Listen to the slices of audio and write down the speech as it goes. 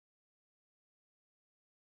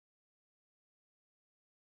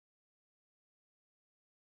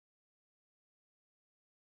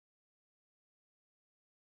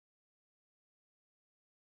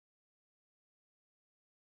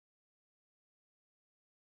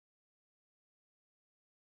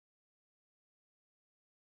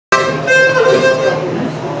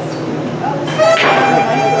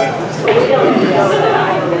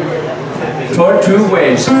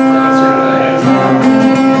ways.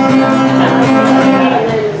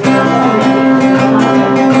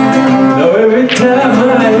 Now every time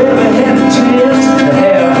I ever had a chance to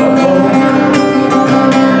have a home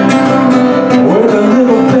with a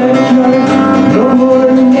little backyard, no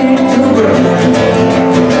more need to run,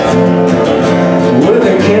 with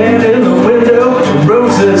a cat in the window,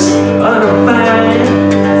 roses on a vine,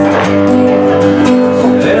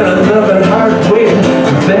 and a loving heart waiting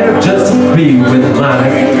there just to be with mine.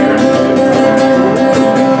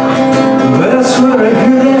 That's when I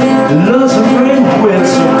hear that lonesome rain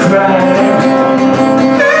whistle cry.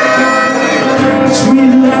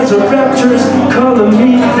 Sweet lies of raptures calling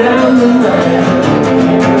me down the line.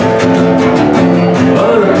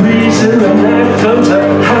 On a breeze in the night comes a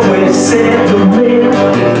highway sad to me.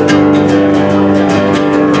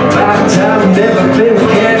 My time never been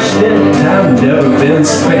cashed in, time never been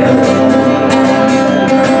spent.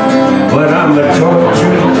 But I'm torn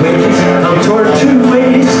two ways, I'm torn two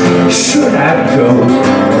ways. Should I go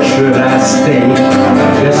or should I stay? I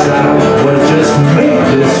guess I was just made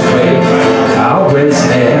this way. I always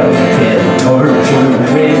have been torn two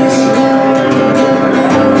ways.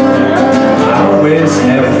 I always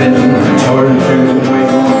have been torn two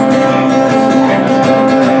ways.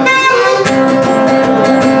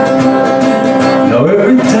 Now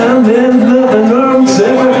every time that loving arms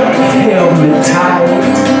ever held me tight,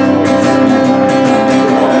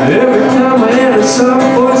 every time I had a soft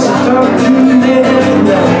voice to talk to me at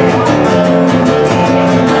night,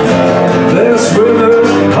 there's rivers,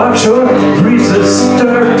 offshore breezes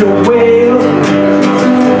start to wail,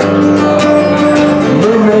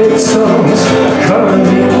 mermaid songs calling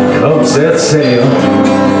me, come set sail.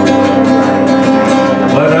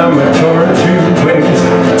 But I'm a torn two ways,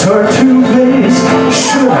 torn two ways.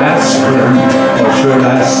 Should I swim or should I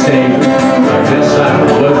stay? I guess I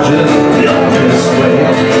was just built this way.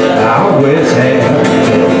 I always have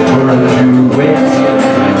been torn two ways.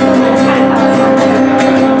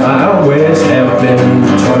 I always have been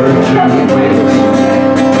torn two ways.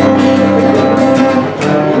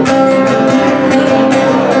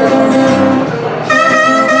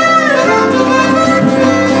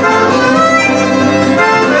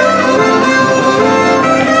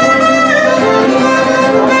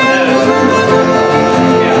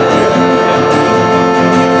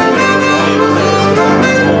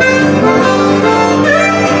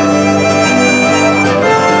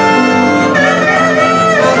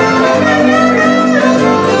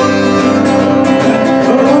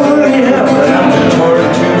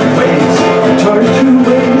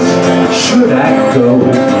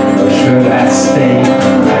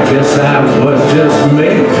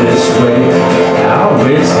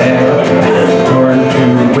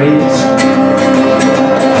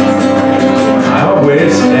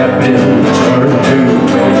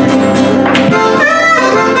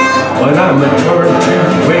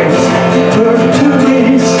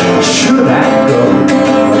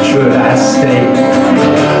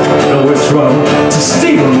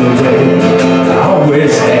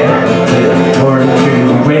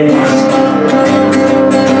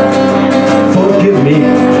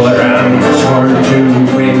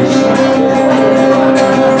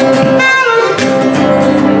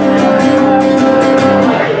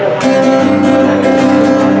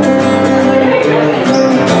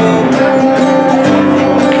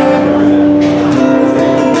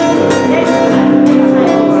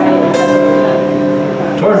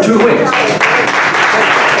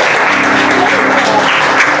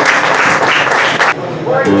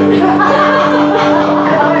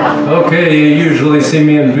 Okay, you usually see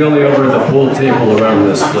me and Billy over the pool table around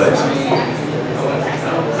this place.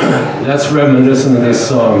 That's reminiscent of this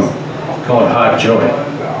song called Hot Joint.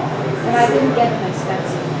 And I didn't get my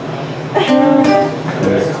steps.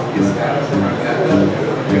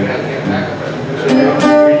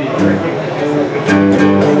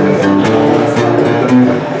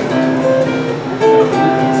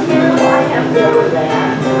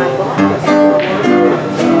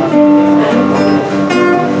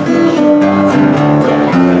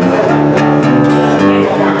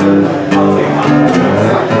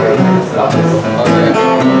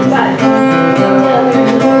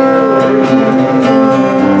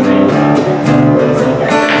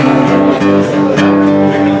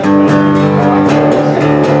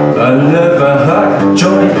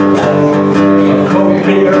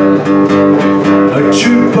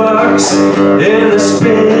 In a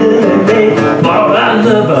spinning day, but I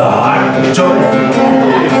love a hot joint,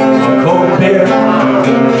 a cold beer,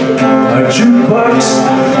 a jukebox,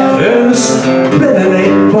 and a spinning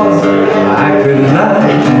 8-ball. I could lie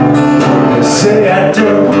and say I do,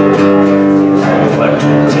 but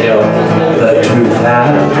I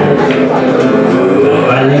do.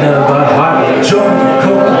 I love a hot joint,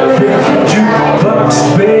 cold beer, jukebox,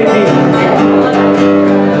 baby.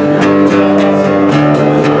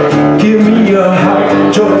 Give me a hot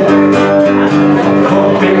joint,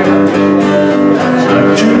 cold beer, a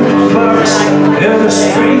jukebox, and a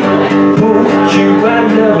straight pool cue. I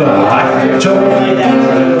love a hot joint,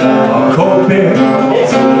 a cold beer, a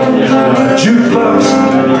jukebox,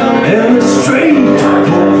 and a straight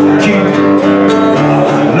pool cue.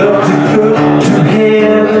 Love to go to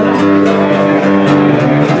heaven,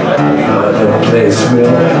 the place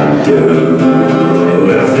will do.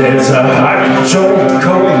 If there's a hot joint,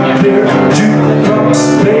 cold beer, jukebox,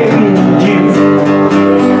 baby,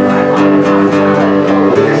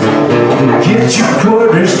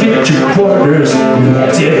 get your quarters,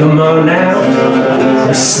 dig them on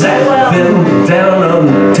out, slap them down on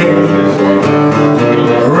the table,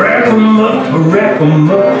 rack them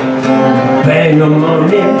up, bang them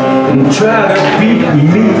on in, and try to beat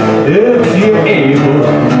me if you're able.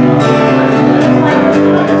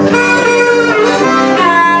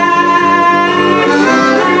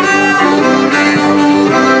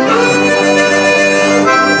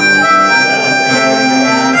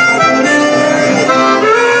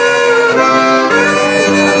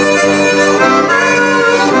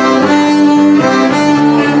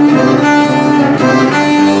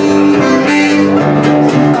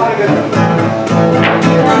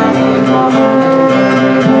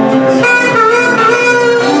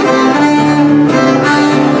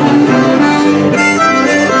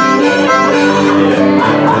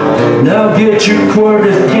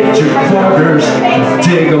 Get your quarters,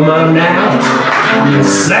 dig them on out, and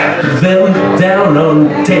slap them down on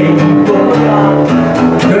the table.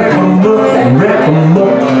 Crack them up, wrap them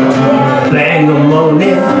up, bang them on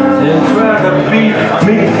in, and try to beat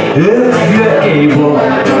me if you're able. I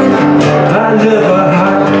love a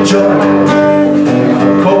hot joint, a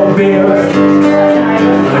cold beer,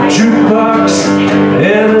 a jukebox,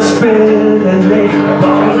 and a spinning eight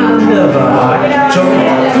ball. I love a hot joint,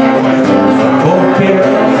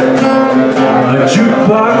 a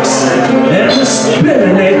jukebox, and a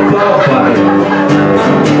spinning eight ball pipe.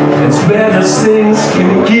 As bad as things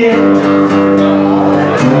can get,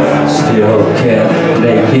 still can't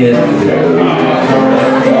make it through.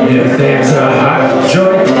 If there's a hot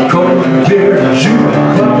joint, cold beer,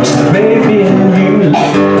 jukebox, baby, and you,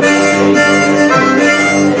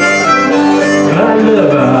 I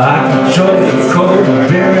love a hot joint, cold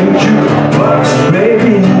beer, and jukebox,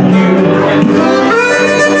 baby, and you.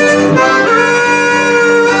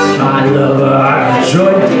 I love a hot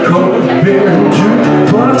joint, cold beer, and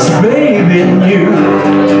jukebox, baby, and you.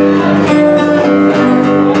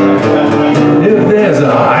 If there's a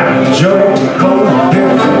hot joint, cold beer,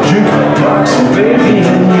 jukebox, baby,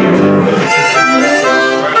 and you.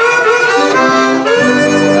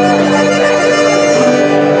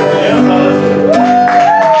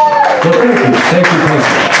 Well, thank you.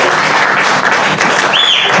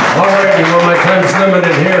 All righty, well, my time's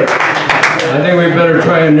limited here. I think we better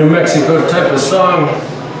try a New Mexico type of song.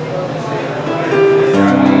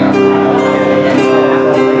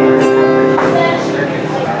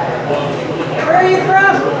 Where are you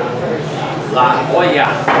from? La Jolla.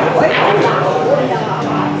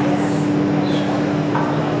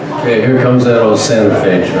 Okay, here comes that old Santa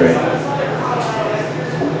Fe train.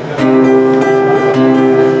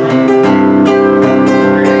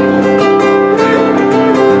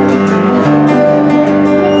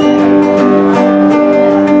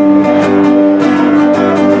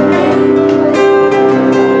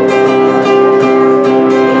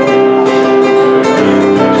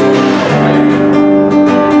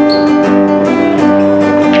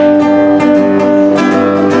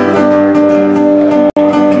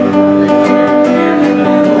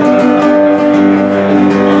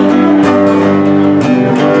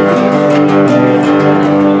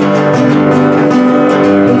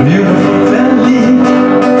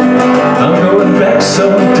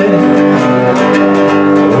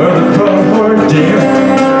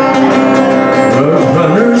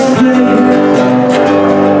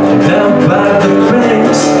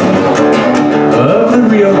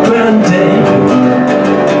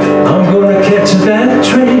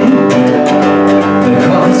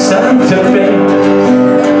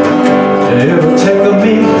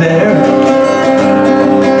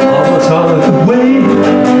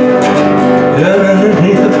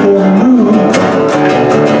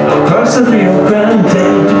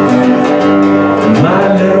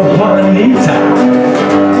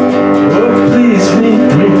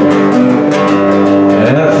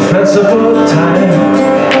 time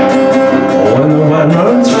when the wine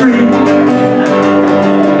runs free.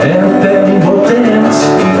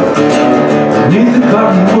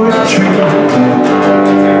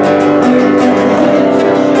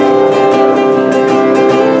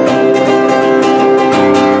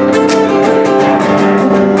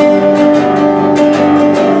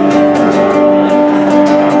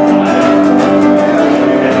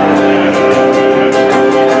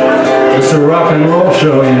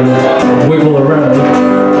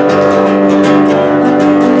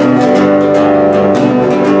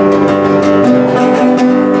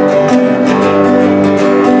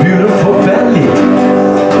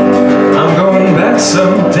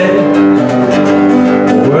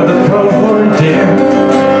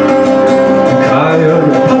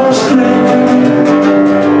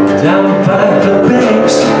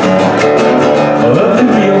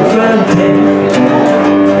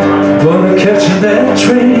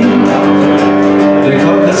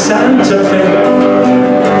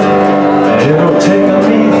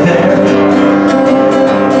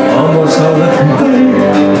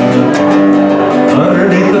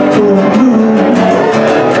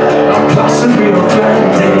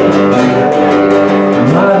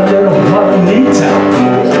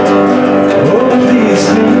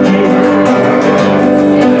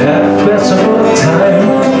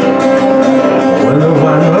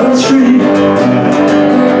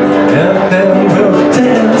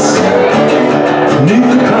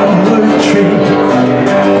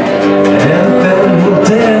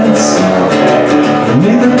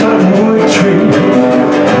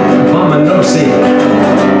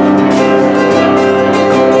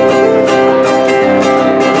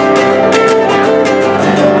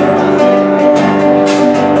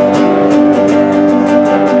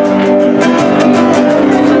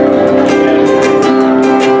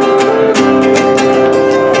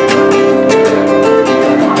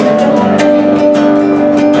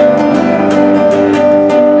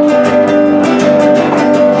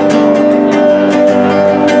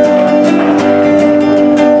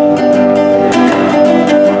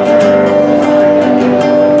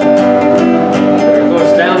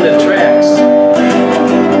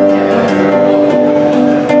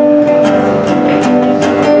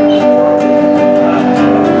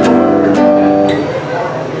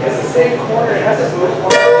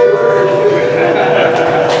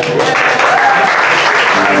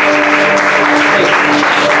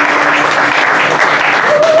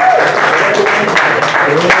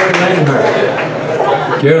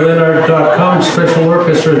 GAIRLINHART.com, Special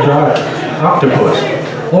Orchestra Octopus.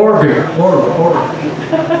 Organ.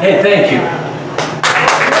 Hey, thank you.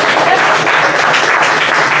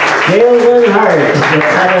 GAIR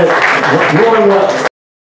LINHART.